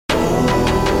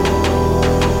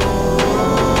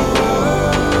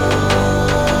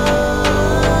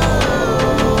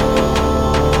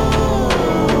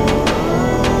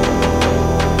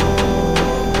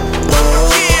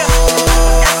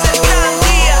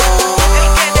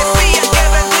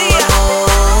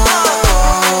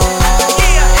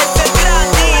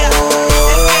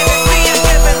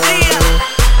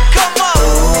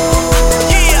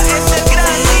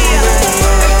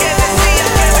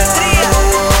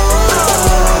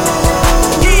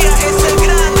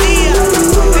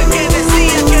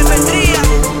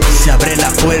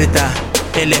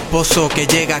esposo que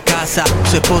llega a casa,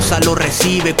 su esposa lo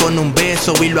recibe con un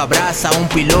beso y lo abraza. Un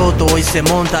piloto hoy se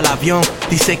monta al avión,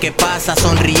 dice que pasa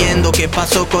sonriendo, ¿qué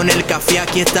pasó con el café?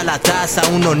 Aquí está la taza.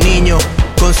 Unos niños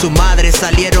con su madre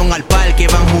salieron al parque,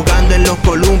 van jugando en los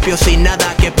columpios sin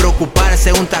nada que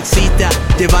preocuparse. Un taxista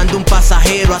llevando un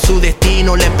pasajero a su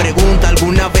destino le pregunta: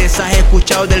 ¿alguna vez has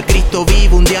escuchado del Cristo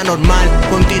vivo? Un día normal,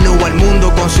 continúa el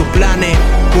mundo con sus planes.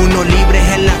 Unos libres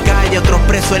en la calle, otros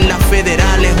presos en las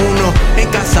federales, uno en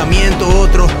casamiento,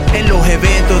 otros en los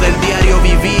eventos del diario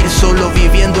vivir, solo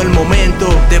viviendo el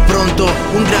momento. De pronto,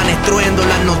 un gran estruendo,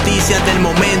 las noticias del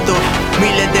momento.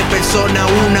 Miles de personas,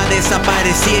 una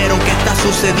desaparecieron. ¿Qué está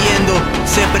sucediendo?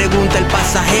 Se pregunta el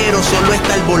pasajero. Solo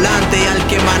está el volante al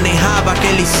que manejaba.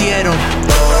 ¿Qué le hicieron?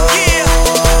 Es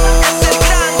el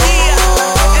gran día,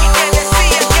 el que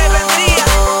decía que vendría.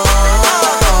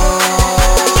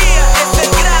 Es el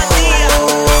gran día,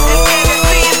 el que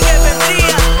decía que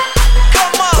vendría.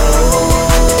 Come on.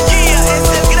 Es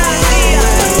el gran día,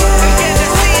 el que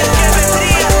decía que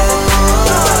vendría.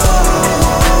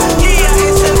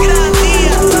 Es el gran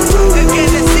día, el que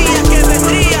decía que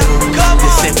vendría. Come on.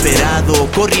 Desesperado,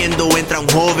 corriendo entra un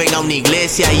joven a una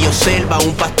iglesia y observa a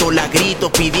un pastor a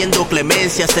gritos pidiendo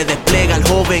clemencia. Se despliega el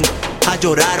joven a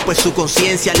llorar, pues su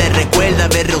conciencia le recuerda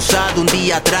haber rehusado un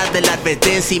día atrás de la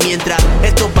advertencia. Y mientras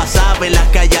esto pasaba en las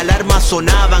calles, alarmas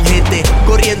sonaban, gente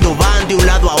corriendo van de un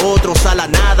lado a otro, a la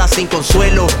nada, sin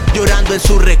consuelo, llorando en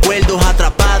sus recuerdos,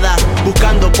 atrapada,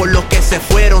 buscando por los que se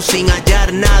fueron sin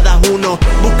hallar nada. Unos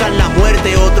buscan la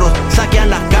muerte, otros saquean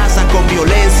las casas con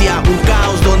violencia. Un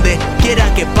caos donde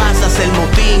quiera que pasas, el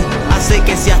motín hace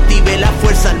que se active la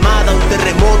fuerza armada. Un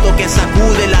terremoto que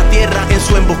sacude la tierra en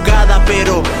su emboscada,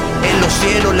 pero en los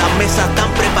cielos las mesas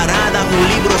están preparadas. Un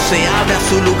libro se abre, a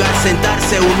su lugar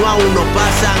sentarse uno a uno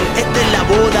pasan. Esta es la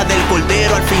boda del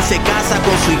Cordero, al fin se casa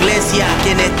con su iglesia,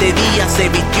 quien este día se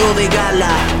vistió de gala.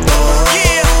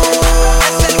 Es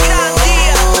el gran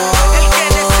día, el que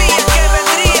decía que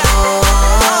vendría.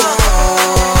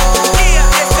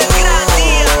 Es el gran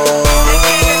día, el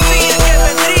que decía que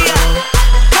vendría.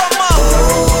 Come on.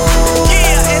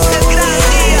 Es el gran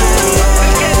día,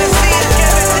 el que decía que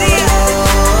vendría.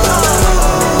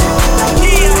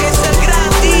 Es el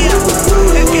gran día,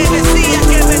 el que decía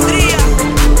que vendría.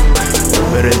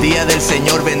 Pero el día del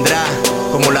Señor vendrá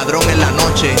como ladrón en la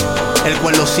noche, el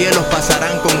cual los cielos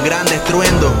pasarán con gran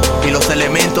estruendo, y los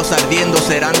elementos ardiendo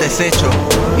serán deshechos,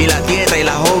 y la tierra y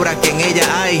las obras que en ella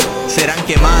hay serán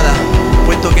quemadas.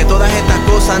 Puesto que todas estas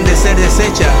cosas han de ser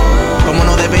deshechas, ¿cómo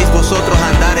no debéis vosotros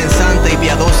andar en santa y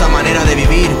piadosa manera de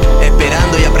vivir,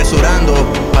 esperando y apresurando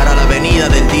para la venida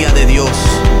del día de Dios?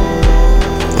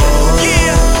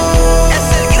 Es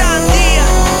el gran día,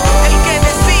 el que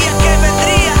decía que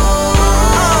vendría.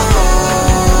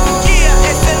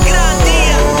 Es el gran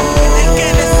día, el que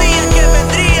decía que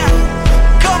vendría.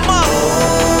 Come on.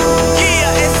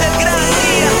 Es el gran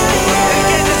día, el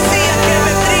que decía que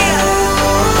vendría.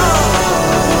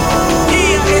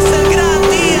 Es el gran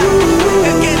día,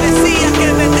 el que decía que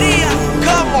vendría.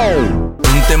 Come on.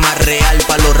 Un tema real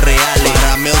para los reales,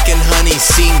 para Milk and Honey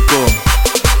 5.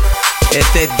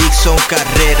 Este es Dixon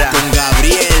Carrera con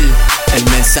Gabriel, el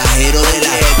mensajero de la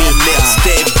heavy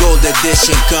mixtape Gold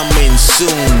Edition coming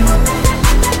soon.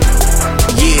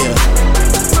 Yeah.